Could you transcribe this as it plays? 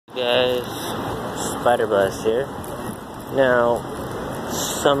Guys, Spider Blast here. Now,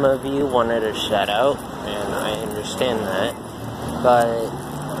 some of you wanted a shout out, and I understand that,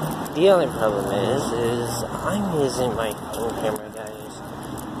 but the only problem is I'm using my phone camera, guys.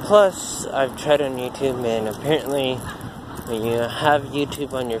 Plus, I've tried on YouTube, and apparently, when you have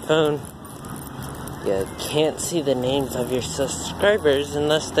YouTube on your phone, you can't see the names of your subscribers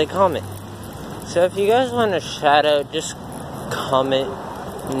unless they comment. So if you guys want a shout out, just comment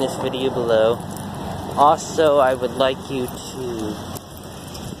in this video below. Also, I would like you to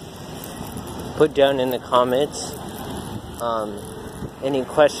put down in the comments any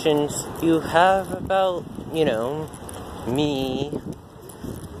questions you have about, me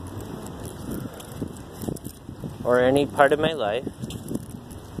or any part of my life.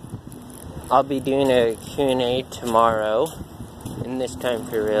 I'll be doing a Q&A tomorrow in this time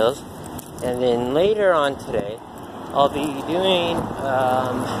for reals, and then later on today I'll be doing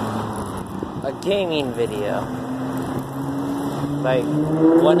a gaming video, like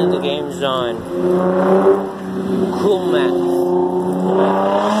one of the games on Cool Math.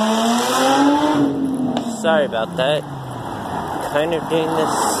 Sorry about that. Kind of doing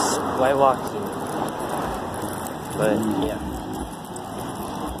this while walking, but yeah.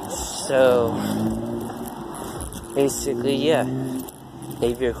 So basically, yeah.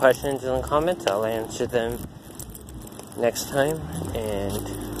 Leave your questions in the comments. I'll answer them next time, and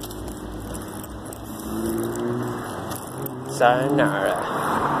sayonara,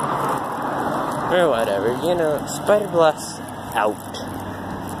 or whatever, Spider Blast out.